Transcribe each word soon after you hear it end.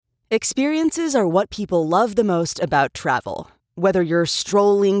Experiences are what people love the most about travel. Whether you're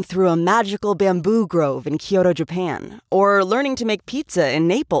strolling through a magical bamboo grove in Kyoto, Japan, or learning to make pizza in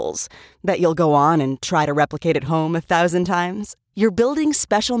Naples that you'll go on and try to replicate at home 1,000 times, you're building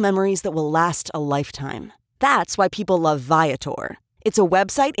special memories that will last a lifetime. That's why people love Viator. It's a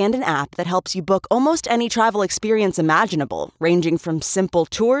website and an app that helps you book almost any travel experience imaginable, ranging from simple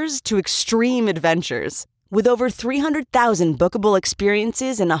tours to extreme adventures. With over 300,000 bookable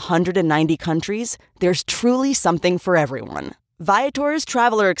experiences in 190 countries, there's truly something for everyone. Viator's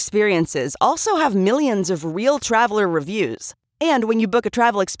traveler experiences also have millions of real traveler reviews. And when you book a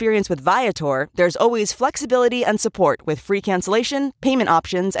travel experience with Viator, there's always flexibility and support with free cancellation, payment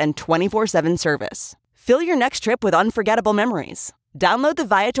options, and 24/7 service. Fill your next trip with unforgettable memories. Download the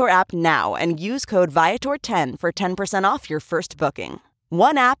Viator app now and use code Viator10 for 10% off your first booking.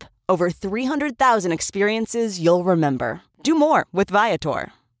 One app, over 300,000 experiences you'll remember. Do more with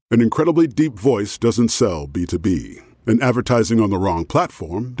Viator. An incredibly deep voice doesn't sell B2B. And advertising on the wrong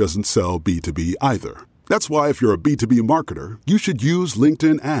platform doesn't sell B2B either. That's why if you're a B2B marketer, you should use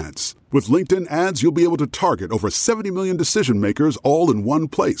LinkedIn ads. With LinkedIn ads, you'll be able to target over 70 million decision makers all in one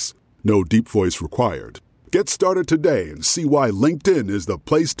place. No deep voice required. Get started today and see why LinkedIn is the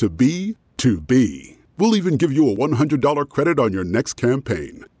place to be to be. We'll even give you a $100 credit on your next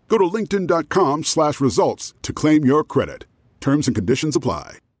campaign. Go to linkedin.com/results to claim your credit. Terms and conditions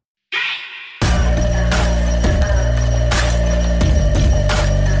apply.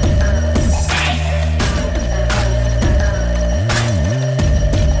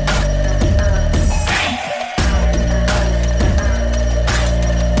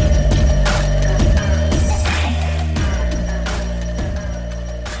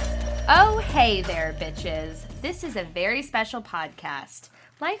 Hey there, bitches. This is a very special podcast.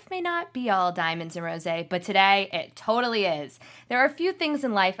 Life may not be all diamonds and rosé, but today it totally is. There are a few things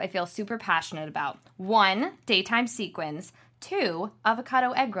in life I feel super passionate about. 1, daytime sequins. 2,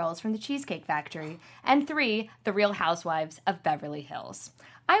 avocado egg rolls from the Cheesecake Factory. And 3, the Real Housewives of Beverly Hills.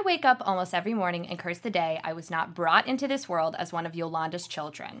 I wake up almost every morning and curse the day I was not brought into this world as one of Yolanda's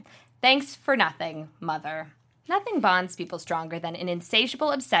children. Thanks for nothing, mother. Nothing bonds people stronger than an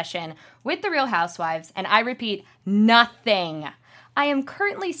insatiable obsession with the Real Housewives, and I repeat, nothing. I am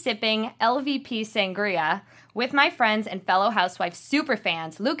currently sipping LVP Sangria with my friends and fellow Housewives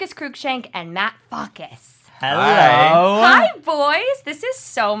superfans, Lucas Cruikshank and Matt Fawcus. Hello. Hi, boys. This is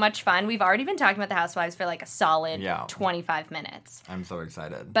so much fun. We've already been talking about the Housewives for like a solid 25 minutes. I'm so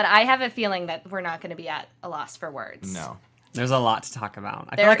excited. But I have a feeling that we're not going to be at a loss for words. No. There's a lot to talk about.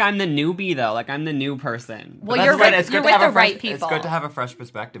 I feel like I'm the newbie, though. Like, I'm the new person. Well, you're with the right people. It's good to have a fresh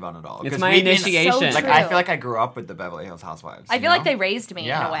perspective on it all. It's my initiation. So like, I feel like I grew up with the Beverly Hills Housewives. I feel like they raised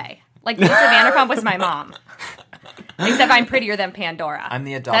me in a way. Like, Lisa Vanderpump was my mom. Except I'm prettier than Pandora. I'm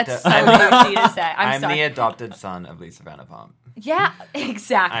the adopted... That's so douchey to say. I'm sorry. the adopted son of Lisa Vanderpump. Yeah,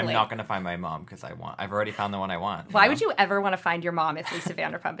 exactly. I'm not going to find my mom because I've already found the one I want. Why would you ever want to find your mom if Lisa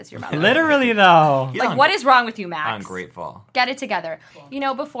Vanderpump is your mother? Literally, though. Like, what is wrong with you, Max? Ungrateful. Get it together. You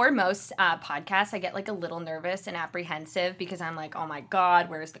know, before most podcasts, I get like a little nervous and apprehensive because I'm like, oh my God,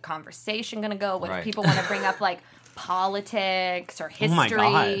 where's the conversation going to go? What if people want to bring up like politics or history? Oh my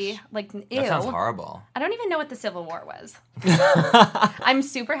gosh. Like, ew. That sounds horrible. I don't even know what the Civil War was. I'm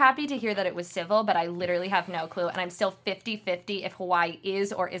super happy to hear that it was civil, but I literally have no clue. And I'm still 50-50 if Hawaii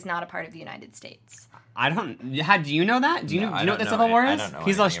is or is not a part of the United States. I don't... do you know that? Do you know what the Civil War is? I don't know.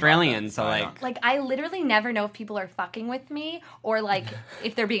 He's Australian, so Like, I literally never know if people are fucking with me or, like,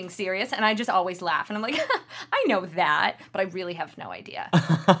 if they're being serious, and I just always laugh. And I'm like, I know that, but I really have no idea.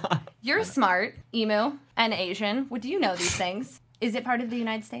 You're smart, emu, and Asian. Do you know these things? Is it part of the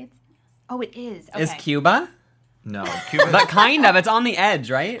United States? Oh, it is. Okay. Is Cuba? No, Cuba. But kind of. It's on the edge,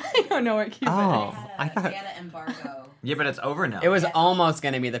 right? I don't know where Cuba is. I thought... They had an embargo. Yeah, but it's over now. It was almost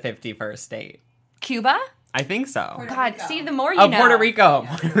going to be the 51st state. Cuba? I think so. God, see, the more you know. Puerto Rico.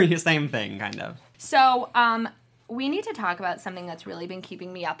 Same thing, kind of. So, we need to talk about something that's really been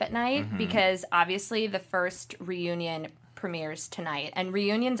keeping me up at night because obviously the first reunion premieres tonight, and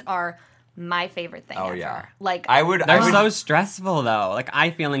reunions are my favorite thing ever. Yeah. Like, They're so stressful, though. Like,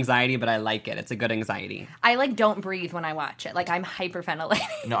 I feel anxiety, but I like it. It's a good anxiety. I, like, don't breathe when I watch it. Like, I'm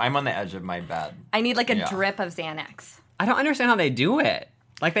hyperventilating. No, I'm on the edge of my bed. I need, like, a drip of Xanax. I don't understand how they do it.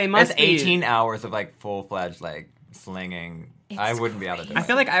 Like, they must be... It's 18 hours of, like, full-fledged, like, slinging. I wouldn't be able to do it. I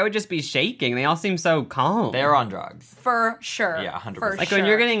feel like I would just be shaking. They all seem so calm. They're on drugs. For sure. Yeah, 100%. Like, when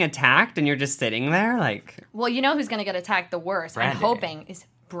you're getting attacked and you're just sitting there, like... Well, you know who's going to get attacked the worst, Brandy. I'm hoping, is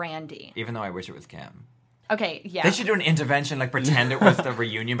Brandy. Even though I wish it was Kim. Okay, yeah. They should do an intervention, like, pretend it was the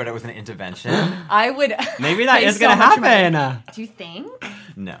reunion, but it was an intervention. I would... Maybe that is going to happen. Do you think?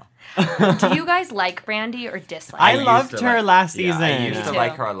 No. Do you guys like Brandy or dislike I her? loved her last Yeah, season. I used Me to too.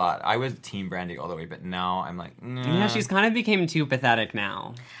 like her a lot. I was Team Brandy all the way, but now I'm like, Yeah, she's kind of became too pathetic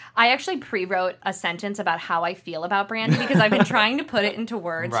now. I actually pre-wrote a sentence about how I feel about Brandy because I've been trying to put it into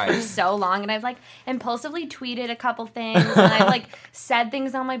words for Right. so long, and I've like impulsively tweeted a couple things, and I've like said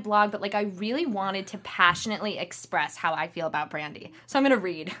things on my blog, but like I really wanted to passionately express how I feel about Brandy. So I'm gonna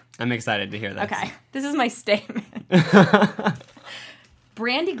read. I'm excited to hear this. Okay, this is my statement.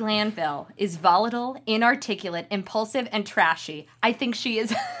 Brandy Glanville is volatile, inarticulate, impulsive, and trashy. I think she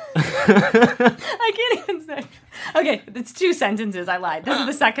is... I can't even say... Okay, it's 2 sentences. I lied. This is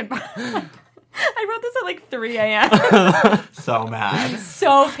the second part. I wrote this at like 3 a.m. so mad.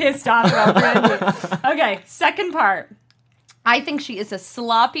 So pissed off about Brandy. Okay, second part. I think she is a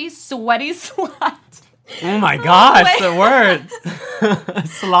sloppy, sweaty slut. Oh my gosh, wait. the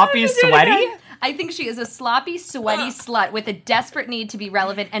words. Sloppy, I'm gonna do it sweaty? again. I think she is a sloppy, sweaty slut with a desperate need to be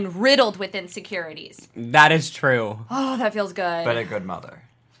relevant and riddled with insecurities. That is true. Oh, that feels good. But a good mother.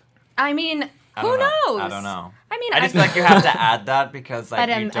 I mean, I who don't know. knows? I don't know. I mean, I just feel like you have to add that because like but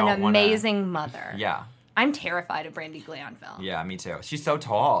you an don't want amazing mother. Yeah. I'm terrified of Brandy Glanville. Yeah, me too. She's so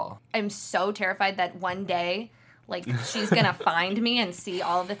tall. I'm so terrified that one day, like, she's gonna find me and see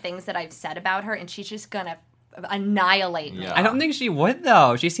all the things that I've said about her, and she's just gonna annihilate me. Yeah. I don't think she would,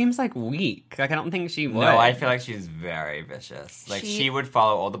 though. She seems like weak. Like, I don't think she would. No, I feel like she's very vicious. Like, She- she would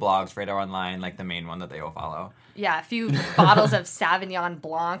follow all the blogs, Radar Online, like the main one that they all follow. Yeah, a few bottles of Sauvignon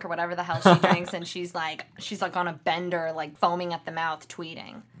Blanc or whatever the hell she drinks, and she's like on a bender, like foaming at the mouth,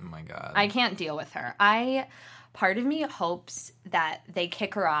 tweeting. Oh my god. I can't deal with her. Part of me hopes that they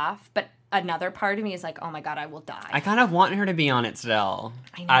kick her off, but another part of me is like, oh my god, I will die. I kind of want her to be on it still.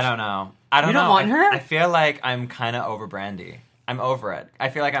 I don't know. I don't You know. don't want her? I feel like I'm kind of over Brandy. I'm over it. I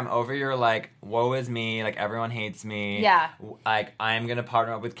feel like I'm over your, like, woe is me, like, everyone hates me. Yeah. Like, I'm going to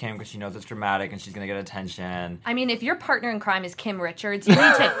partner up with Kim because she knows it's dramatic and she's going to get attention. I mean, if your partner in crime is Kim Richards, you need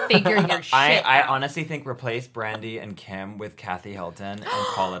to figure your shit I out. honestly think replace Brandy and Kim with Kathy Hilton and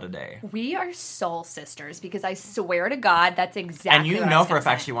call it a day. We are soul sisters because I swear to God, that's exactly And you what I know was for a gonna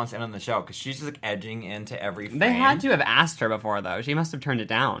fact say. she wants in on the show because she's just, like, edging into every frame. They had to have asked her before, though. She must have turned it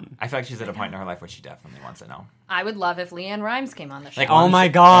down. I feel like she's at a point in her life where she definitely wants it now. I would love if Leanne Rimes came on the show. Like, Oh my Oh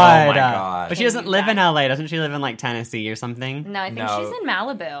god. my god. But she Can doesn't you live in die? LA. Doesn't she live in, like, Tennessee or something? No, I think No. she's in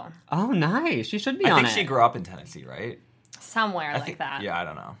Malibu. Oh, nice. She should be I on think it. she grew up in Tennessee, right? Somewhere I like think, that. Yeah, I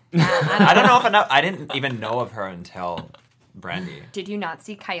don't know. I I don't know if enough. I didn't even know of her until Brandy. Did you not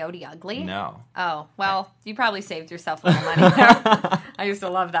see Coyote Ugly? No. Oh, well, you probably saved yourself a little money there. I used to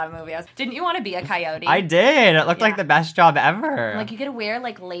love that movie. Didn't you want to be a coyote? I did. It looked Yeah. like the best job ever. Like, you could wear,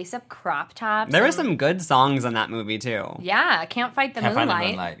 like, lace-up crop tops. there were and- some good songs in that movie, too. Yeah, Can't Fight the Can't Moonlight. find the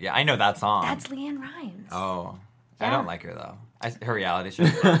moonlight. Yeah, I know that song. That's Leanne Rimes. Oh, I Yeah. don't like her though. Her reality show.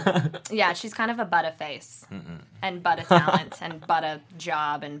 Yeah, she's kind of a butt of face. And butt of talent. And butt of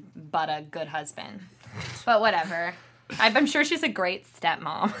job. And butt of good husband. But whatever. I'm sure she's a great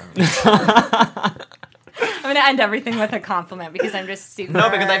stepmom. I'm going to end everything with a compliment because I'm just super No,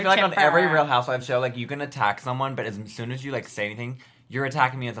 because I feel like on chipper. every Real Housewives show, like you can attack someone, but as soon as you like say anything, you're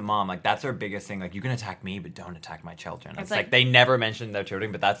attacking me as a mom. Like that's their biggest thing. Like you can attack me, but don't attack my children. It's like they never mention their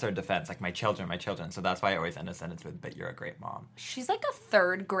children, but that's their defense. Like my children, my children. So that's why I always end a sentence with, "But you're a great mom." She's like a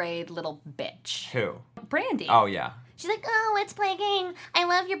third grade little bitch. Who? Brandy. Oh yeah. She's like, oh, let's play a game. I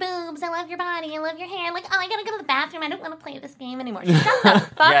love your boobs. I love your body. I love your hair. Like, oh, I gotta go to the bathroom. I don't want to play this game anymore. Shut the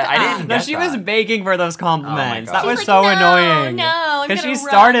fuck Yeah, I up. didn't No, get she that. was begging for those compliments. Oh my That God. was She's so like, no, annoying. no, I'm Because she gonna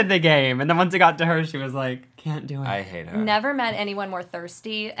started the game, and then once it got to her, she was like, can't do it. I hate her. Never met anyone more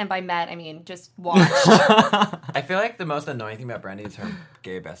thirsty, and by met I mean just watched. I feel like the most annoying thing about Brandy is her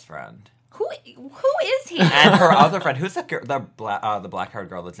gay best friend. Who is he? And her other friend, who's the girl, the black-haired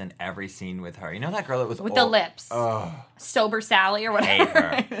girl that's in every scene with her. You know that girl that was With the lips. Oh, Sober Sally or I whatever.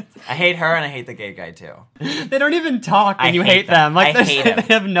 hate her. I hate her, and I hate the gay guy too. They don't even talk, and I you hate hate them. Like, them. I hate him.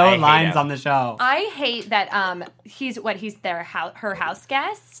 they have no I hate lines him. on the show. I hate that he's her house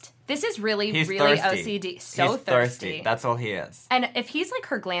guest. This is really, He's really thirsty. OCD. So He's thirsty. That's all he is. And if he's like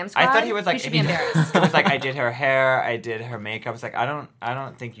her glam squad, I thought he was like he should be embarrassed. It was like I did her hair, I did her makeup. It's like I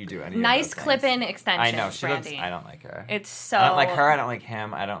don't think you do any. Nice of those clip-in things. extensions, I know she Brandy. looks. I don't like her. It's so. I don't like her. I don't like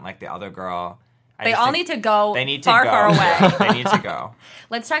him. I don't like the other girl. They all need to go They need to far, go. far away. They need to go.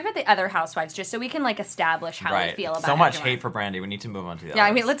 Let's talk about the other housewives, just so we can like establish how Right. we feel about so much everyone. hate for Brandy. We need to move on to the Yeah, I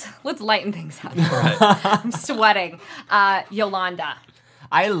others. mean, let's lighten things up. Right. I'm sweating. Yolanda.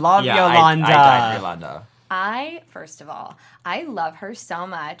 I love Yeah, Yolanda. I died for Yolanda. First of all, I love her so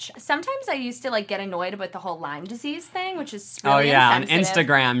much. Sometimes I used to like get annoyed with the whole Lyme disease thing, which is really on insensitive.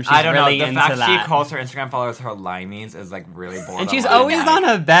 Instagram, she's I don't really know. The into fact that. she calls her Instagram followers her limeys is like really boring. And she's always on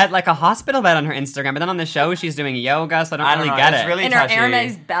a bed, like a hospital bed on her Instagram, but then on the show she's doing yoga, so I don't really get it's it. really In her touchy.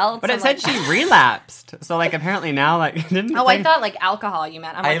 Hermes belt. But it said she relapsed, so like apparently now like didn't. Oh, I thought like alcohol you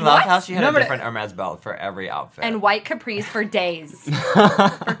meant. I'm I like, love what? how she had a different Hermes belt for every outfit. And white capris for days.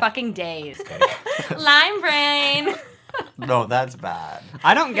 For fucking days. Lime brain. No, that's bad.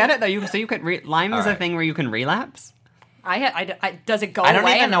 I don't get it though. You could Lyme is a thing where you can relapse. Does it go I don't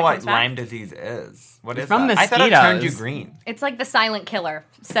away even and know then it what comes back? Lyme disease is. What is from that? I thought it turned you mosquitoes. green. It's like the silent killer,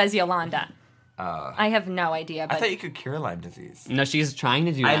 says Yolanda. I have no idea. But I thought you could cure Lyme disease. No, she's trying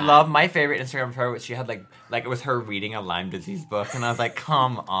to do that. I love my favorite Instagram of her. She had like it was her reading a Lyme disease book, and I was like,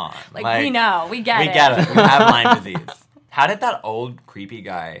 come on, we know, we get it. We get it. We have Lyme disease. How did that old creepy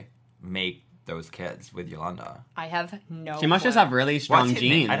guy make those kids with Yolanda? I have no She must clue. just have really strong What's his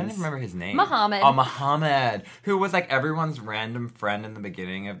name? genes. I don't even remember his name. Muhammad. Oh, Muhammad, who was like everyone's random friend in the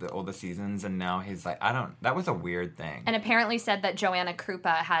beginning of all the seasons, and now he's like, that was a weird thing. And apparently said that Joanna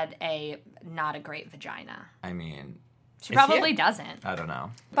Krupa had not a great vagina. I mean, She probably doesn't. I don't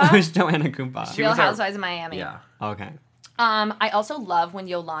know. Who's Joanna Koopa? Real was a- Housewives of Miami. Yeah. Okay. I also love when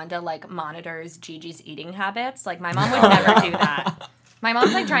Yolanda like monitors Gigi's eating habits. Like my mom would never do that. My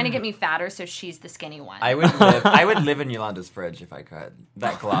mom's like trying to get me fatter, so she's the skinny one. I would live in Yolanda's fridge if I could.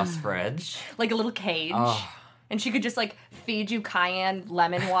 That glass fridge. Like a little cage. Oh. And she could just like feed you cayenne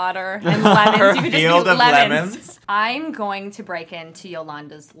lemon water and lemons. Her You could field just of be lemons. lemons. I'm going to break into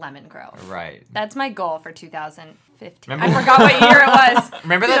Yolanda's lemon grove. Right. That's my goal for 2015. Remember- I forgot what year it was.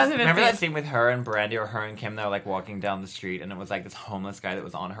 Remember 2015. that scene with her and Brandy, or her and Kim, that were like walking down the street, and it was like this homeless guy that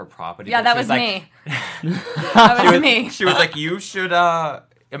was on her property. Yeah, but that she was me. That was me. She was like, you should,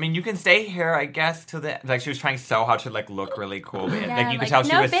 I mean, you can stay here, I guess, till the... Like, she was trying so hard to, like, look really cool. But, Yeah, like, you could like, tell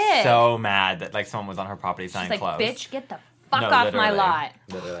she no, was bitch. so mad that, like, someone was on her property She's selling like, clothes. bitch, get the fuck No, off my literally. lot.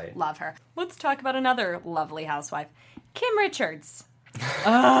 Literally. Love her. Let's talk about another lovely housewife, Kim Richards.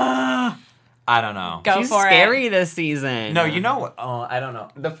 I don't know. Go She's for scary this season. No, you know what? Oh, I don't know.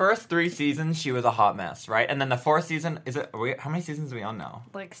 The first 3 seasons, she was a hot mess, right? And then the 4th season, how many seasons are we on now?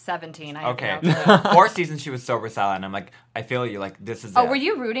 Like 17. I Okay. have no clue. 4th season, she was sober salad, and I'm like, I feel you. Like, this is Oh, it. were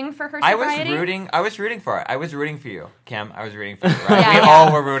you rooting for her I sobriety? was rooting for it. I was rooting for you, Kim. I was rooting for you, right? Yeah, We yeah.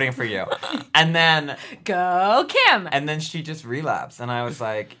 all were rooting for you. And then Go Kim! she just relapsed, and I was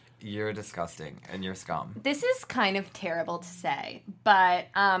like, you're disgusting, and you're scum. This is kind of terrible to say, but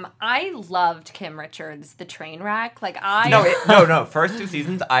I loved Kim Richards, the train wreck. Like No. First 2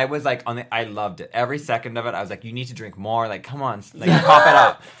 seasons, I was like I loved it. Every second of it, I was like, you need to drink more. Like, come on, like pop it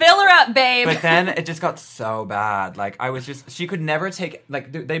up. Fill her up, babe. But then it just got so bad. Like, she could never take,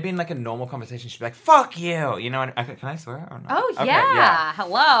 like, they'd be in like a normal conversation. She'd be like, fuck you. You know, and can I swear or not? Oh, Okay, yeah.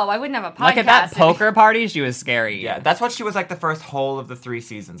 Hello. I wouldn't have a podcast. Like at that poker party, she was scary. Yeah, that's what she was like the first whole of the 3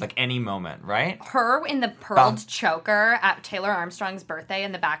 seasons. Like, any moment, right? Her in the pearled choker at Taylor Armstrong's birthday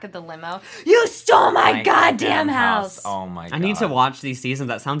in the back of the limo. You stole my goddamn house. Oh my god. I need to watch these seasons.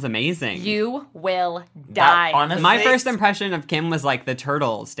 That sounds amazing. You will die. honestly- My first impression of Kim was like the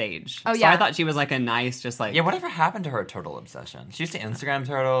turtle stage. Oh, So yeah. I thought she was like a nice, just like... Yeah, whatever happened to her turtle obsession? She used to Instagram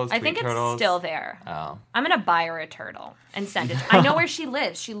turtles, I tweet think it's turtles. still there. Oh. I'm gonna buy her a turtle and send it. I know where she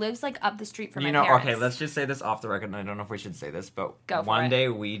lives. She lives like up the street from my parents. Okay, let's just say this off the record, and I don't know if we should say this, but Go for one it. day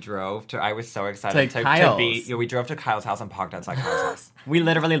we drove to, I was so excited To to Kyle's. be, we drove to Kyle's house and parked outside Kyle's house. We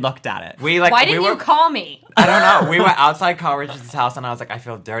literally looked at it. Why didn't you call me? I don't know. We were outside Kyle Richards' house, and I was like, I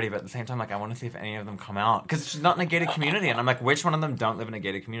feel dirty, but at the same time, like, I want to see if any of them come out. Because she's not in a gated community, and I'm like, which one of them don't live in a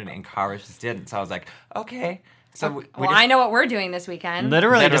gated community? And Kyle Richards didn't. So I was like, okay. So we Well, just, I know what we're doing this weekend.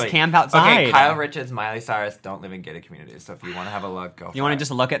 Literally just camp outside. Okay, Kyle Richards, Miley Cyrus don't live in gated communities, so if you want to have a look, go for it. You want to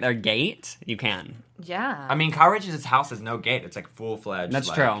just look at their gate? You can. Yeah. I mean, Kyle Richards' house is no gate. It's like full-fledged. That's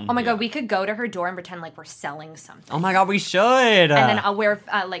like, true. Oh my god, we could go to her door and pretend like we're selling something. Oh my god, we should. And then I'll wear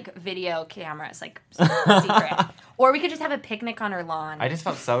like video cameras, like secret. Or we could just have a picnic on her lawn. I just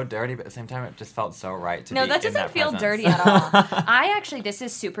felt so dirty, but at the same time, it just felt so right to No, be that in doesn't feel presence. dirty at all. This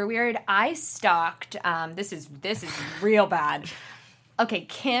is super weird. I stalked, this is real bad. Okay,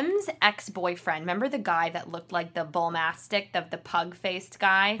 Kim's ex-boyfriend. Remember the guy that looked like the bull mastic, the pug-faced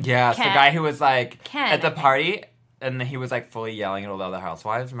guy? Yes, Ken. the guy who was like Ken, at the I think. party, and he was like fully yelling at all the other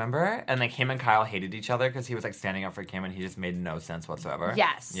housewives. Remember? And like him and Kyle hated each other because he was like standing up for Kim, and he just made no sense whatsoever.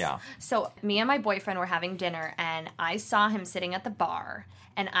 Yes. Yeah. So me and my boyfriend were having dinner, and I saw him sitting at the bar,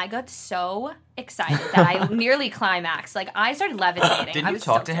 and I got so excited that I nearly climaxed. Like, I started levitating. Didn't I you was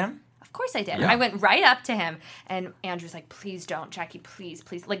talk so to him? Of course I did. Yeah. I went right up to him, and Andrew's like, please don't, Jackie, please.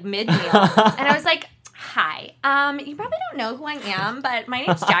 Like, mid-meal. And I was like, Hi. You probably don't know who I am, but my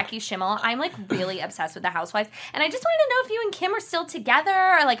name's Jackie Schimmel. I'm like really obsessed with the Housewives, and I just wanted to know if you and Kim are still together,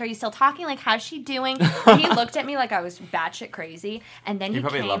 or like, are you still talking? Like, how's she doing? And he looked at me like I was batshit crazy, and then he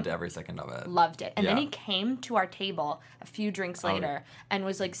probably came, loved every second of it. Loved it, and then he came to our table a few drinks later and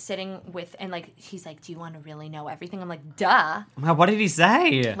was like sitting with, and like he's like, "Do you want to really know everything?" I'm like, "Duh." What did he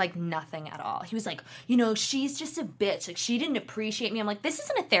say? Like nothing at all. He was like, you know, she's just a bitch. Like she didn't appreciate me. I'm like, this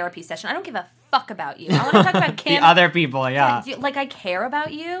isn't a therapy session. I don't give a fuck about you. I want to talk about Kim. The other people, yeah. Like I care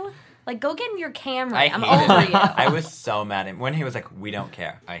about you. Like go get in your camera. I'm hated over him. you. I was so mad at him. When he was like, we don't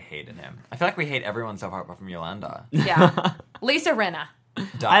care. I hated him. I feel like we hate everyone so far apart from Yolanda. Yeah. Lisa Rinna.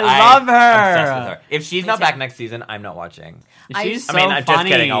 I love her. Obsessed with her. If she's not back next season, I'm not watching. She's so I'm funny. just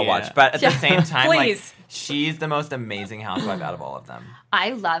kidding. I'll watch. But at the same time, like, Please. she's the most amazing housewife out of all of them.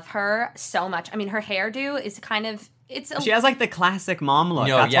 I love her so much. I mean, her hairdo is kind of... She has like the classic mom look.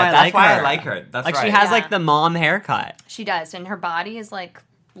 No, that's yeah, why I like her. That's like right. she has Yeah. like the mom haircut. She does, and her body is like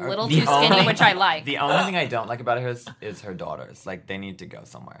a little The too skinny, only- which I like. The only thing I don't like about her is her daughters. Like, they need to go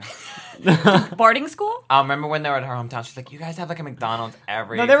somewhere. Boarding school? I remember when they were at her hometown, she's like, you guys have like a McDonald's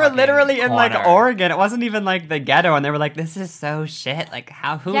every No, they were fucking literally in like corner." Oregon. It wasn't even like the ghetto, and they were like, "This is so shit. Like,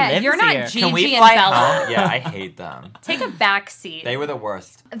 who lives you're not here?" Gigi Can we and fly Bella. home? Yeah, I hate them. Take a back seat. They were the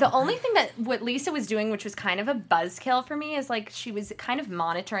worst. The only thing that what Lisa was doing, which was kind of a buzzkill for me, is like she was kind of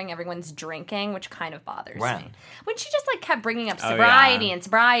monitoring everyone's drinking, which kind of bothers When? me. When she just like kept bringing up Oh, sobriety yeah. and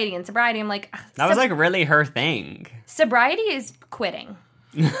sobriety and sobriety, I'm like, That was like really her thing. sobriety is quitting.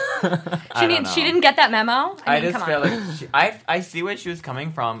 I don't know. She didn't get that memo. I mean, just come feel on. like I see where she was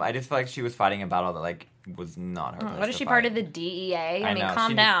coming from. I just feel like she was fighting a battle that like was not her. place What is to she fight. part of the DEA? I mean, know,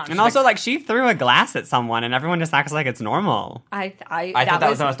 calm she- down. And also, like, she threw a glass at someone, and everyone just acts like it's normal. I thought that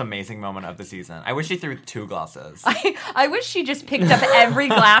was the most amazing moment of the season. I wish she threw 2 glasses. I wish she just picked up every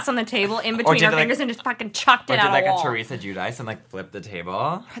glass on the table in between did her like- fingers and just fucking chucked Or it did out like a a wall. Teresa Giudice and like flip the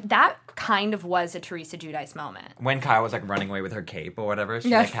table. That kind of was a Teresa Giudice moment. When Kyle was like running away with her cape or whatever. She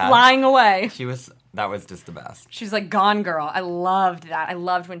Yeah, like had. flying away. That was just the best. She's like, gone girl. I loved that. I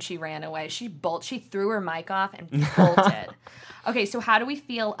loved when she ran away. She threw her mic off and bolted. Okay, so how do we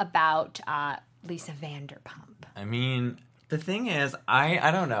feel about Lisa Vanderpump? I mean, the thing is,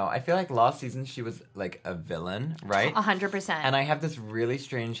 I don't know. I feel like last season she was like a villain, right? 100%. And I have this really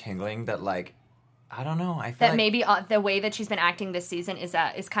strange hingling that like, I don't know. I feel that like maybe the way that she's been acting this season is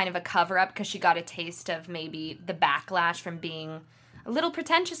kind of a cover-up because she got a taste of maybe the backlash from being a little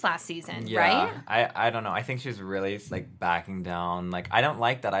pretentious last season, right? I don't know. I think she was really like backing down. Like, I don't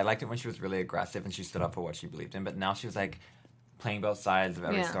like that. I liked it when she was really aggressive and she stood up for what she believed in. But now she was like playing both sides of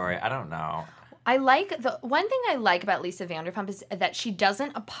every story. I don't know. I like the one thing I like about Lisa Vanderpump is that she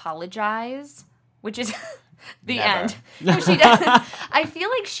doesn't apologize, which is the Never. end. No, she doesn't. I feel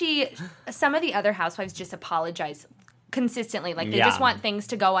like some of the other housewives just apologize consistently. Like, they Yeah. just want things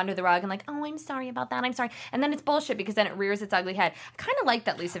to go under the rug and like, oh, I'm sorry about that. I'm sorry. And then it's bullshit because then it rears its ugly head. I kind of like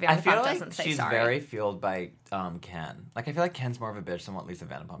that Lisa I feel Vanderpump like doesn't say she's sorry. very fueled by Ken. Like, I feel like Ken's more of a bitch than what Lisa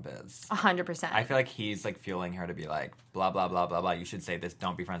Vanderpump is. 100%. I feel like he's like fueling her to be like, blah, blah, blah, blah, blah. You should say this.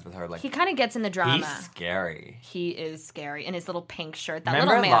 Don't be friends with her. Like, He kind of gets in the drama. he's scary. He is scary in his little pink shirt. That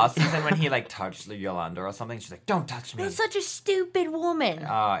Remember little man. last season when he like touched Yolanda or something? She's like, don't touch me. You're such a stupid woman.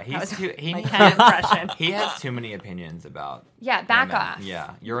 He's too, My kind of impression. he has too many opinions about Yeah, back women. off.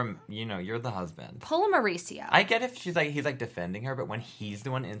 Yeah, you're the husband. Pull a Mauricio. I get if he's like defending her, but when he's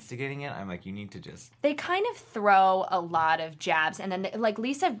the one instigating it, I'm like, you need to just. They kind of throw a lot of jabs, and then like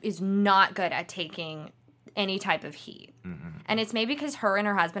Lisa is not good at taking any type of heat. And it's maybe because her and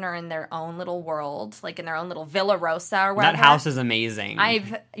her husband are in their own little world, like in their own little Villa Rosa or whatever. That house is amazing.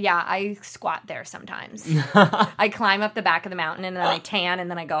 I squat there sometimes. I climb up the back of the mountain and then I tan and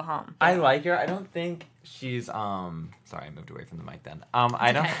then I go home. I like her. I don't think she's Sorry, I moved away from the mic then.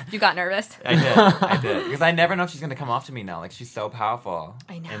 I don't. Okay. You got nervous? I did because I never know if she's gonna come off to me now. Like, she's so powerful.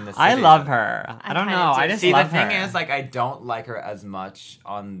 I know. In the I city. love her. I don't kinda know. do. I just See, love the thing her. is, like, I don't like her as much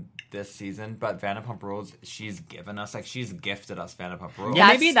on this season, but Vanderpump Rules, she's given us, like, she's gifted us Vanderpump Rules. Yeah,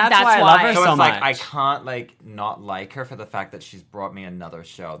 maybe that's why I love her So so it's much. like, I can't, like, not like her for the fact that she's brought me another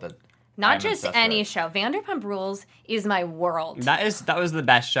show that Not I'm just obsessed any with. show. Vanderpump Rules is my world. That was the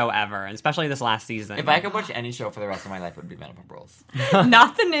best show ever, especially this last season. If I could watch any show for the rest of my life, it would be Vanderpump Rules.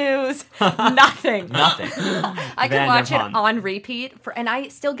 Not the news. Nothing. Nothing. I could watch it Vanderpump. on repeat, and I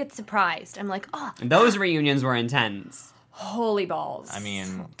still get surprised. I'm like, oh, Those reunions were intense. holy balls. I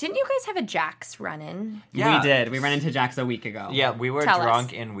mean, Didn't you guys have a Jax run-in? Yeah. We did. We ran into Jax a week ago. yeah, we were Tell us.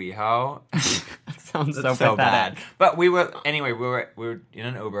 drunk in WeHo. Sounds That's so bad. pathetic. But we were in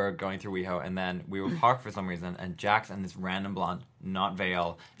an Uber going through WeHo, and then we were parked for some reason, and Jax and this random blonde, not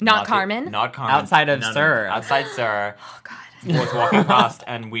Vale, Not Carmen? not Carmen, Outside of Sir. outside Sir, Oh, God. was walking past,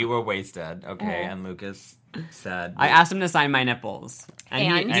 and we were wasted. Okay, and Lucas said, I asked him to sign my nipples.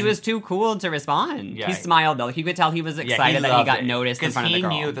 And And? he was too cool to respond. Yeah. He smiled, though. You could tell he was excited that he loved got it. noticed in front of the girl.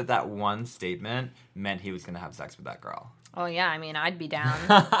 Because he knew that one statement meant he was going to have sex with that girl. Oh, yeah, I mean, I'd be down.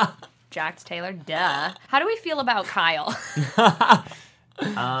 Jax Taylor, duh. How do we feel about Kyle?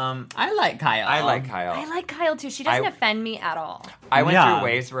 I like Kyle. I like Kyle. I like Kyle, too. She doesn't I- offend me at all. I went Yeah. through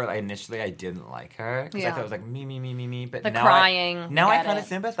waves where initially I didn't like her because I Yeah. thought it was like me, but The now crying, now I get kind of it.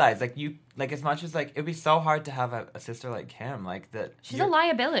 sympathize. Like as much as it'd be so hard to have a sister like Kim. Like that. She's a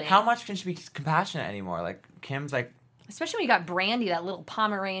liability. How much can she be compassionate anymore? Like Kim's like. Especially when you got Brandy, that little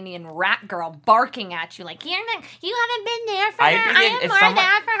Pomeranian rat girl, barking at you like, you haven't been there for I her. think I if am more someone-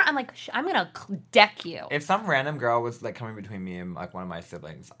 there for her. I'm like, I'm going to deck you. If some random girl was like coming between me and like one of my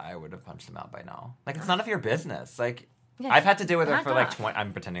siblings, I would have punched them out by now. Like it's none of your business. Like Yeah, I've had to deal with her back for like off. 20.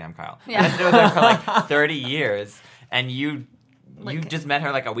 I'm pretending I'm Kyle. Yeah. I've had to deal with her for like 30 years, and you Like- just met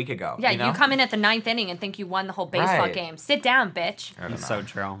her like a week ago. Yeah, you know? you come in at the 9th inning and think you won the whole baseball Right. game. Sit down, bitch. I don't It's know. so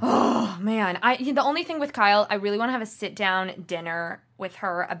true. Oh, man. The only thing with Kyle, I really want to have a sit-down dinner with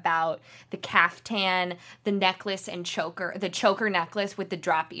her about the caftan, the necklace and the choker necklace with the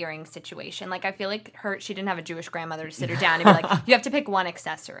drop earring situation. Like, I feel like she didn't have a Jewish grandmother to sit her down and be like, you have to pick one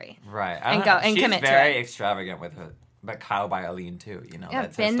accessory. Right. And don't go know. and She's commit to very it. extravagant with her. But Kyle by Aline too, you know. I've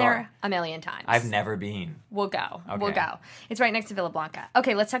That's her been store. there a million times. I've never been. We'll go. We'll Okay. go. It's right next to Villa Blanca.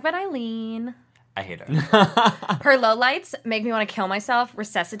 Okay, let's talk about Eileen. I hate her. Her lowlights make me want to kill myself,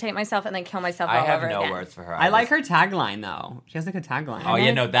 resuscitate myself, and then kill myself I all have over no again. words for her. I like her tagline, though. She has a good tagline. Oh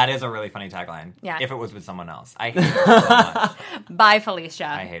yeah, no, that is a really funny tagline. Yeah. If it was with someone else, I hate her so much. Bye, Felicia.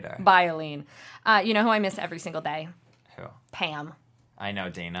 I hate her. Bye, Eileen. You know who I miss every single day? Who? Pam. I know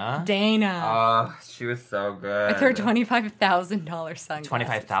Dana. Dana. Oh, she was so good. With her $25,000 sunglasses.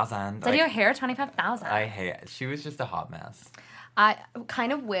 25,000. Is that your hair? $25,000. I hate. She was just a hot mess. I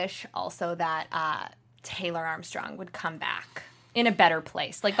kind of wish also that Taylor Armstrong would come back in a better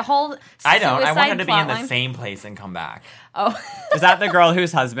place. Like the whole I don't. I want her suicide to be in the plotline- same place and come back. Oh, Is that the girl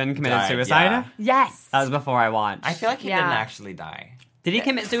whose husband committed Died, suicide? yeah. yes. That was before I watched. I feel like he Yeah. didn't actually die. Did he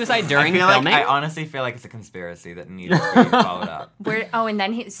commit suicide during I feel filming? Like, I honestly feel like it's a conspiracy that needs to be followed up. And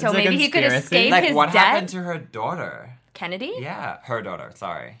then so It's a maybe he could conspiracy. escape Like his what death. happened to her daughter? Kennedy? Yeah, her daughter.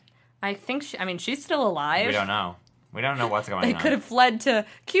 Sorry, I think. She's still alive. we don't know. We don't know what's going They on. could have fled to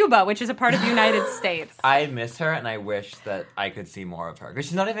Cuba, which is a part of the United States. I miss her, and I wish that I could see more of her because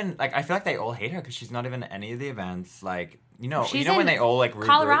she's not even like. I feel like they all hate her because she's not even at any of the events. Like She's when in they all like regroup.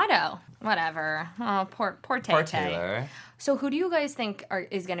 Colorado. Whatever. Oh, poor Tay Poor Tay. Taylor. So who do you guys think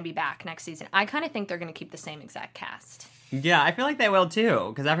is going to be back next season? I kind of think they're going to keep the same exact cast. Yeah, I feel like they will too,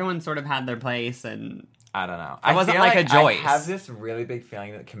 because everyone sort of had their place, and I don't know. It wasn't feel like a Joyce. I have this really big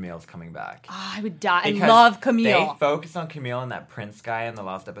feeling that Camille's coming back. Oh, I would die. I Because love Camille. They focused on Camille and that Prince guy in the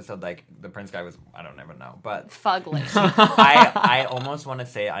last episode. Like the Prince guy was, I don't ever know, but Fugly. I almost want to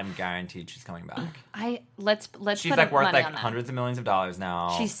say I'm guaranteed she's coming back. Let's She's put like worth money like on that. hundreds of millions of dollars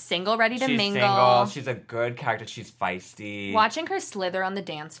now. She's single, ready to She's mingle. single. She's a good character. She's feisty. Watching her slither on the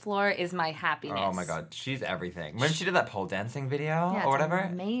dance floor is my happiness. Oh my god, she's everything. When she did that pole dancing video Yeah, or it's whatever.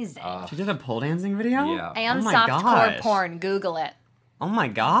 amazing. she did a pole dancing video? Yeah. And Oh my softcore gosh. porn. Google it. Oh my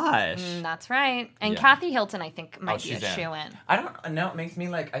gosh. That's right. And Yeah. Kathy Hilton, I think, might be a she's in. shoo-in. I don't know. It makes me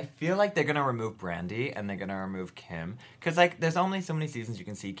like. I feel like they're gonna remove Brandy and they're gonna remove Kim because like there's only so many seasons you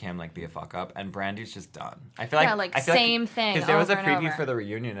can see Kim like be a fuck up and Brandy's just done. I feel like Yeah, like, I feel same thing because there was a over and preview over. for the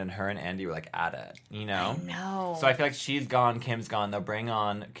reunion and her and Andy were like at it. You know. No. So I feel like she's gone. Kim's gone. They'll bring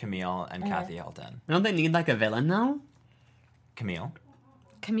on Camille and Kathy Hilton. Don't they need like a villain though? Camille.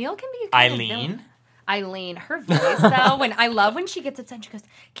 Camille can be a kind of villain. Eileen. Eileen, her voice though, I love when she gets upset and she goes,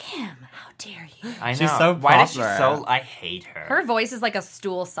 Kim, how dare you? I know. She's so Why does she proper. so? I hate her. Her voice is like a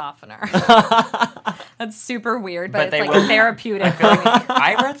stool softener. That's super weird, But but, they it's like will- therapeutic. I feel like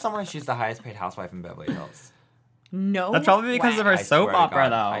I read somewhere she's the highest paid housewife in Beverly Hills. No. That's probably because of her I soap swear to opera,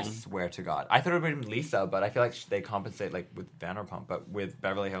 God. though. I swear to God. I thought it would be Lisa, but I feel like they compensate like with Vanderpump. But with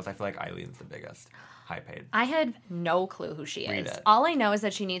Beverly Hills, I feel like Eileen's the biggest, high paid. I had no clue who she Read is. it. All I know is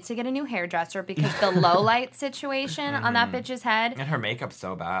that she needs to get a new hairdresser because the low light situation on that bitch's head, And her makeup's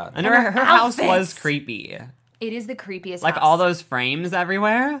so bad. And And her her house outfits. was creepy. it is the creepiest. Like house. all those frames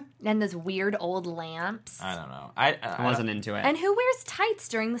everywhere. and those weird old lamps. I don't know. I wasn't into it. And who wears tights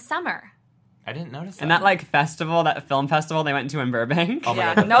during the summer? I didn't notice that. And that like festival, that film festival they went to in Burbank. Oh my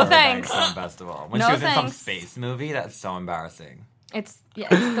Yeah, God, the no Burbank thanks. Film Festival. When No she was in some thanks. space movie, that's so embarrassing. It's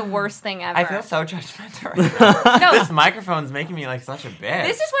the worst thing ever. I feel so judgmental right now. This microphone's making me like such a bitch.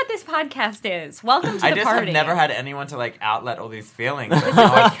 This is what this podcast is. Welcome to the party. I just have never had anyone to like outlet all these feelings.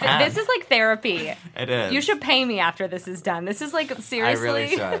 This is like therapy. It is. You should pay me after this is done. This is like seriously. I really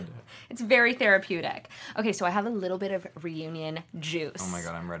should. It's very therapeutic. Okay, so I have a little bit of reunion juice. Oh my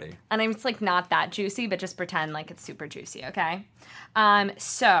god, I'm ready. And it's like not that juicy, but just pretend like it's super juicy, okay?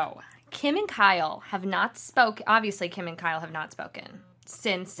 So Kim and Kyle have not spoken. Obviously, Kim and Kyle have not spoken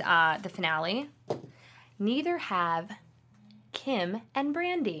since the finale. Neither have Kim and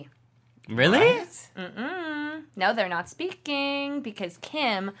Brandy. Really? No, they're not speaking because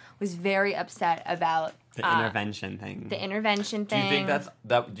Kim was very upset about the intervention thing. The intervention thing. Do you think that's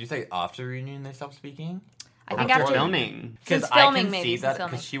that? Do you say after reunion they stopped speaking? I think after filming. Since I filming, can maybe. see that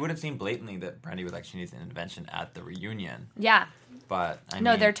because she would have seen blatantly that Brandy was like she needs an intervention at the reunion. Yeah. But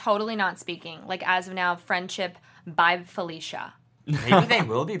no, they're totally not speaking. Like as of now, friendship by Felicia. Maybe they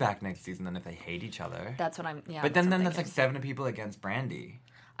will be back next season then if they hate each other. That's what I'm. Yeah. But then that's like 7 people against Brandy.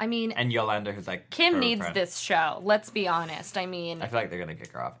 I mean, and Yolanda, who's like Kim needs this show. Let's be honest. I mean, I feel like they're gonna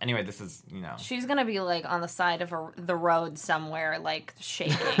kick her off. Anyway, this is she's gonna be like on the side of the road somewhere, like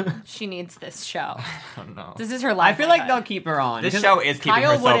shaking. She needs this show. I don't know. This is her life. I feel like they'll keep her on. This show is keeping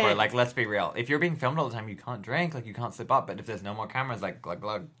her sober. Like, let's be real. If you're being filmed all the time, you can't drink. Like, you can't slip up. But if there's no more cameras, like glug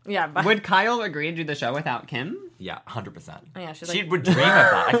glug. Yeah. But would Kyle agree to do the show without Kim? Yeah, 100%. Yeah, she would dream of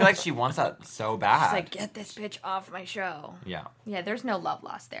that. I feel like she wants that so bad. She's like, get this bitch off my show. Yeah. Yeah, there's no love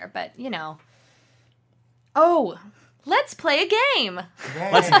lost there, but Oh, let's play a game.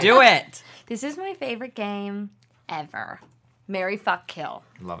 Yay. Let's do it. This is my favorite game ever. Marry, fuck, kill.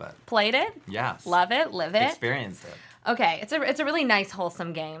 Love it. Played it? Yes. Love it, live it. Experienced it. Okay, it's a really nice,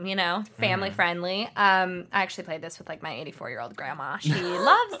 wholesome game, family friendly. I actually played this with like my 84-year-old grandma. She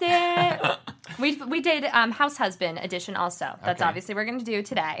loves it. We did House Husband edition also. That's obviously what we're going to do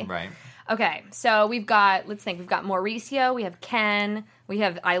today. Right. Okay, so we've got Mauricio, we have Ken, we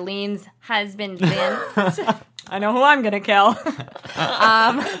have Eileen's husband, Vince. I know who I'm going to kill.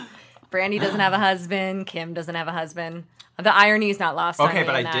 Brandy doesn't have a husband. Kim doesn't have a husband. The irony is not lost on me. Okay,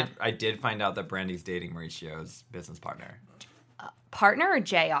 but I did find out that Brandy's dating Mauricio's business partner. Partner or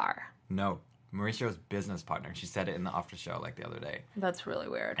JR? No, Mauricio's business partner. She said it in the after show like the other day. That's really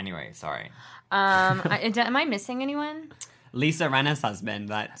weird. Anyway, sorry. Am I missing anyone? Lisa Rinna's husband.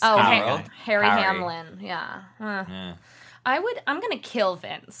 That's Harry Hamlin. Yeah. Yeah. I'm gonna kill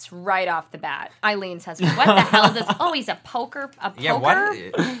Vince right off the bat. Eileen's husband. What the hell does? Oh, he's a poker. Yeah. What?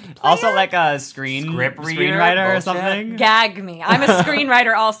 Also, like a screenwriter or something. Gag me. I'm a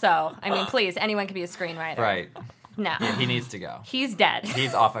screenwriter. Also, I mean, please, anyone can be a screenwriter. Right. No. Yeah, he needs to go. He's dead.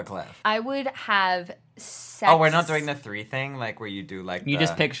 He's off a cliff. I would have sex. Oh, we're not doing the 3 thing, like where you do like. You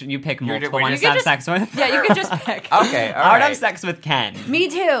pick multiple ones to have sex with. Yeah, you can just pick. Okay. All I would right. have sex with Ken. Me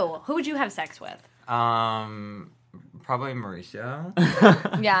too. Who would you have sex with? Probably Mauricio.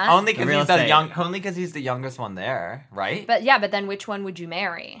 Yeah. Only because he's the youngest one there, right? But then which one would you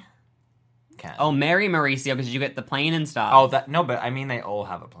marry? Ken. Oh, marry Mauricio because you get the plane and stuff. Oh, but I mean they all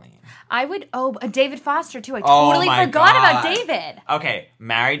have a plane. I would. Oh, David Foster too. I totally forgot about David. Okay,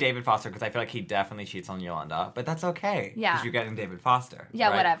 marry David Foster because I feel like he definitely cheats on Yolanda, but that's okay. Yeah. Because you're getting David Foster. Yeah,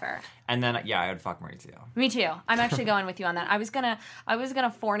 right? whatever. And then I would fuck Maurizio. Me too. I'm actually going with you on that. I was gonna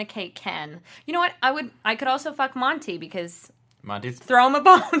fornicate Ken. You know what? I could also fuck Monty because. Monty's throw him a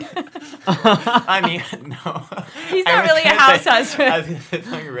bone. I mean, no. He's not really a house husband. I was gonna say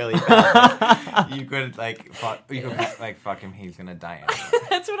something really bad. You could fuck him. He's gonna die. Anyway.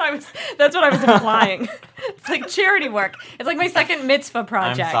 That's what I was implying. It's like charity work. It's like my second mitzvah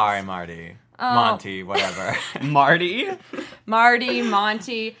project. I'm sorry, Marty. Monty, whatever. Marty,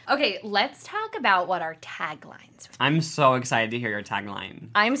 Monty. Okay, let's talk about what our taglines are. I'm so excited to hear your tagline.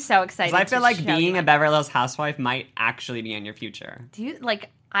 I'm so excited. I feel like being a Beverly Hills housewife might actually be in your future. Do you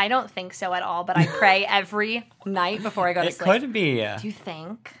I don't think so at all, but I pray every night before I go to sleep. It could be. Do you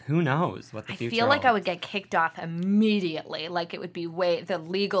think? Who knows what the future I feel like holds. I would get kicked off immediately. Like it would be the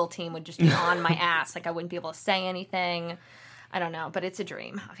legal team would just be on my ass. Like I wouldn't be able to say anything. I don't know, but it's a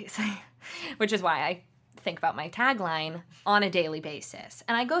dream, obviously, which is why I think about my tagline on a daily basis.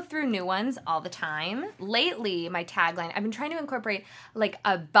 And I go through new ones all the time. Lately, my tagline, I've been trying to incorporate like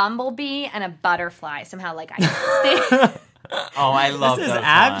a bumblebee and a butterfly. Somehow, like I Oh, I love this those is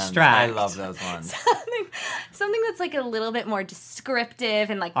abstract. Ones. I love those ones. Something that's like a little bit more descriptive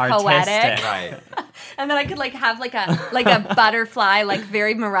and like artistic. Poetic. Right. And then I could like have like a butterfly, like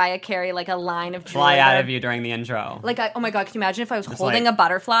very Mariah Carey, like a line of fly out of you during the intro. Like, oh my God, can you imagine if I was holding a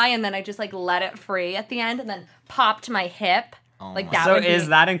butterfly and then I just like let it free at the end and then popped my hip? Oh like my- that. So would be, is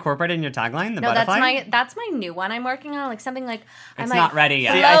that incorporated in your tagline? The no? butterfly? That's my new one I'm working on. Like something like I It's might not ready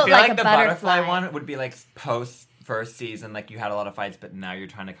yet. See, I float feel like a the butterfly one would be like post first season, like you had a lot of fights, but now you're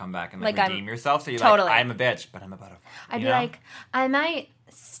trying to come back and like redeem yourself. So you're totally. like, I'm a bitch, but I'm a butterfly. I'd you be know? like, I might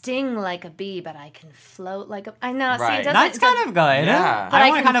sting like a bee, but I can float like a. I know. See, Right. it doesn't. That's kind of good. Yeah. But I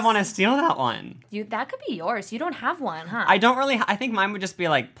I can kind of want to steal that one. That could be yours. You don't have one, huh? I don't really. I think mine would just be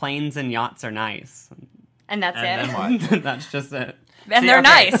like planes and yachts are nice. and that's And it. then what? That's just it. And See, they're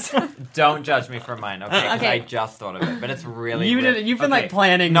okay. nice. Don't judge me for mine, okay? Because Okay. I just thought of it, but it's really You really- did. You've been okay. like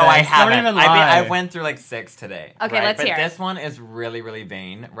planning. No, this. I haven't. Don't even I lie. went through like 6 today. Okay, right? let's but hear it. this one is really, really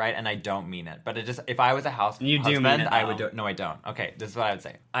vain, right? And I don't mean it. But it just, if I was a You do husband, mean it, I would though. do. No, I don't. Okay, this is what I would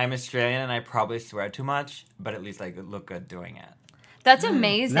say. I'm Australian, and I probably swear too much, but at least like look good doing it. That's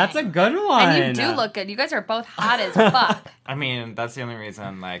amazing. That's a good one. And you do look good. You guys are both hot as fuck. I mean, that's the only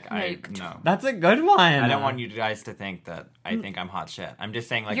reason. Like, I you- no. That's a good one. I don't want you guys to think that I think I'm hot shit. I'm just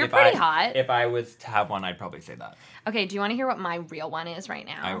saying, like, You're if pretty I hot. if I was to have one, I'd probably say that. Okay, do you want to hear what my real one is right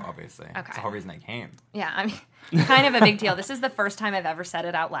now? I obviously. That's Okay. the whole reason I came. Yeah, I mean, kind of a big deal. This is the first time I've ever said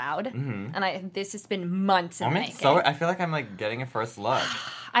it out loud, and this has been months in the making. I feel like I'm like getting a first look.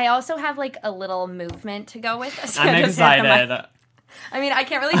 I also have like a little movement to go with this. I'm Just hit the mic. excited. I mean, I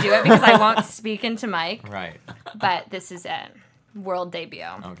can't really do it because I won't speak into mic, Right. but this is it. World debut.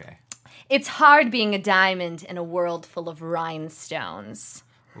 Okay. It's hard being a diamond in a world full of rhinestones.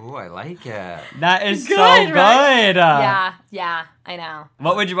 Ooh, I like it. That is Good, so right? good. Yeah, I know.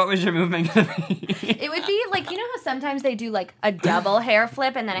 What was your movement gonna be? It would be like, you know how sometimes they do like a double hair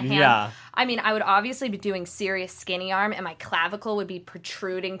flip and then a hand? Yeah. I mean, I would obviously be doing serious skinny arm and my clavicle would be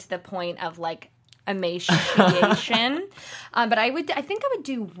protruding to the point of like emaciation. But I think I would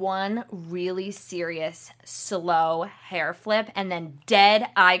do one really serious slow hair flip and then dead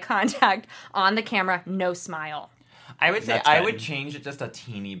eye contact on the camera, no smile. I would say That's I good. would change it just a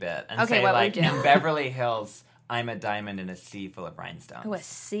teeny bit and Okay, say what would like you do? in Beverly Hills, I'm a diamond in a sea full of rhinestones. Oh, a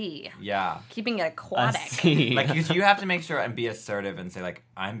C. Yeah. Keeping it aquatic. Like you have to make sure and be assertive and say like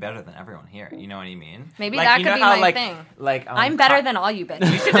I'm better than everyone here. You know what I mean? Maybe like, that you could know be how, my like, thing. Like I'm better than all you You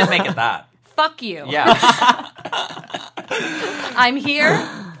bitches. should just make it that. Fuck you. Yeah. I'm here.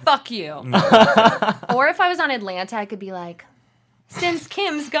 Fuck you. Or if I was on Atlanta, I could be like, since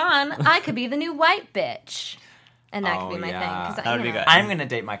Kim's gone, I could be the new white bitch. And that could be my thing. 'Cause, That would you be know, good. I'm gonna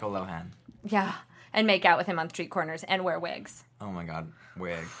date Michael Lohan. Yeah. And make out with him on street corners and wear wigs. Oh my god,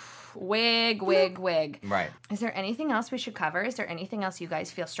 wig. Wig. Right. Is there anything else we should cover? Is there anything else you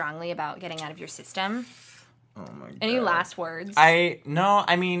guys feel strongly about getting out of your system? Oh my god. Any last words? I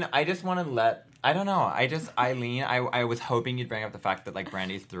mean, I just want to let. I don't know. Eileen, I was hoping you'd bring up the fact that like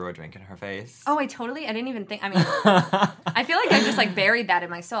Brandy threw a drink in her face. Oh, I didn't even think. I mean, I feel like I just like buried that in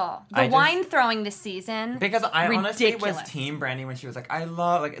my soul. The I just- wine throwing this season. Because I honestly was ridiculous. Team Brandy when she was like, I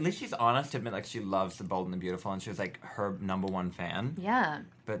love, like, at least she's honest to admit, like, she loves The Bold and the Beautiful, and she was, like, her #1 fan. Yeah.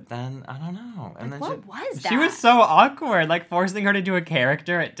 But then, I don't know. And then What was that? She was so awkward, like forcing her to do a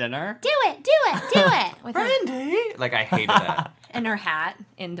character at dinner. Do it. With her, Brandy! Like, I hated it. and her hat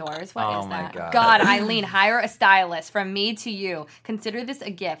indoors. What is Oh my that? God. Eileen, hire a stylist. From me to you. Consider this a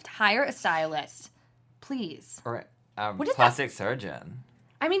gift. Hire a stylist. Please. Or a What is plastic surgeon.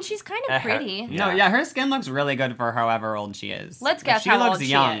 I mean, she's kind of pretty. Yeah. No, yeah, her skin looks really good for however old she is. Let's guess she how looks old she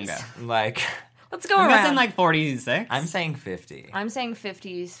young. is. Like, Let's go I'm around. guessing like 46. I'm saying 50. I'm saying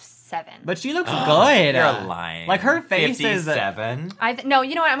 57. But she looks good. You're lying. Like her face is. 57? No,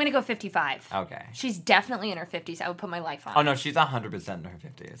 you know what? I'm going to go 55. Okay. She's definitely in her 50s. I would put my life on Oh, it. no, she's 100% in her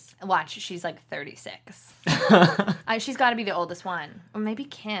 50s. Watch, she's like 36. She's got to be the oldest one. Or maybe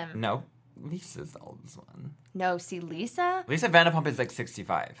Kim. No, Lisa's the oldest one. No, see, Lisa Vanderpump is like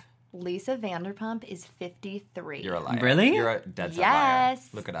 65. Vanderpump is 53. You're a liar. Really? You're a dead set liar. Yes.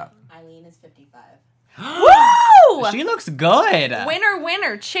 Look it up. Eileen is 55. Woo! She looks good.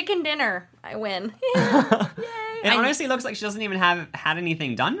 Winner, chicken dinner. I win. Yay. It honestly looks like she doesn't even have had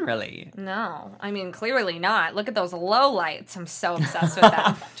anything done, really. No, I mean, clearly not. Look at those low lights. I'm so obsessed with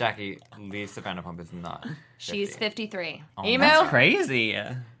them. Jackie, Lisa Vanderpump is not 50. She's 53. Oh, Emo? That's crazy.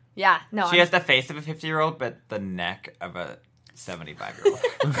 Yeah, no. She has the face of a 50-year-old, but the neck of a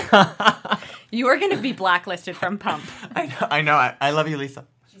 75-year-old. You are going to be blacklisted from Pump. I know. I love you, Lisa.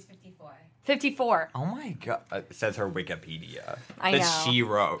 She's 54. 54. Oh my god. It says her Wikipedia. I that know. she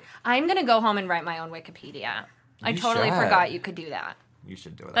wrote. I'm going to go home and write my own Wikipedia. I You totally should. forgot you could do that. You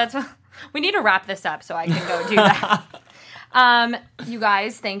should do it. That's we need to wrap this up so I can go do that. You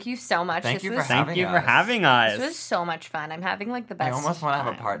guys, thank you so much. Thank you for Thank having you for us. having us. This was so much fun. I'm having like the I best. almost want to have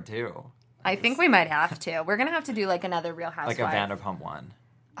a time. part 2. I think we might have to. We're gonna have to do like another Real Like Housewife. a Vanderpump one.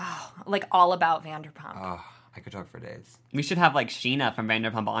 Like all about Vanderpump. Oh, I could talk for days. We should have like Sheena from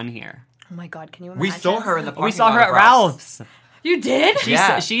Vanderpump on here. Oh my God, can you imagine? We saw her in the parking We saw lot her of at Ralph's. You did? She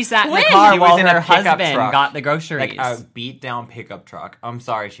sat in the When? car She while was in a her pickup husband truck. got the groceries. Like a beat down pickup truck. I'm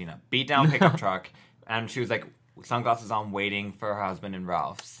sorry, Sheena. Beat down pickup truck. And she was like sunglasses on waiting for her husband in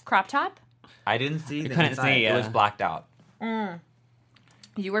Ralph's. Crop top? I didn't see the couldn't inside. see, It was yeah. blacked out.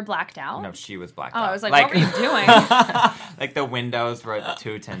 You were blacked out? No, she was blacked Oh, out. I was like, what were you doing? Like the windows were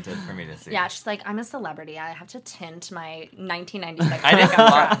too tinted for me to see. Yeah, she's like, I'm a celebrity. I have to tint my 1996. I just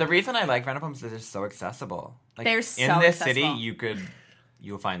love the reason I like Vanderpump is they're so accessible. Like, They're so in this accessible. city,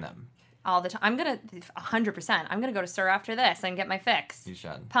 you'll find them. all the time. I'm gonna 100%. I'm gonna go to Sir after this and get my fix. You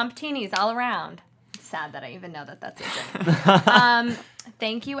should. Pumptinis all around. It's sad that I even know that that's a drink.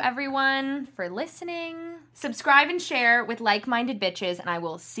 Thank you everyone for listening. Subscribe and share with like-minded bitches, and I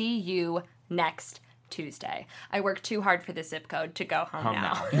will see you next Tuesday. I worked too hard for the zip code to go home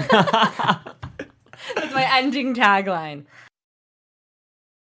now. now. That's my ending tagline.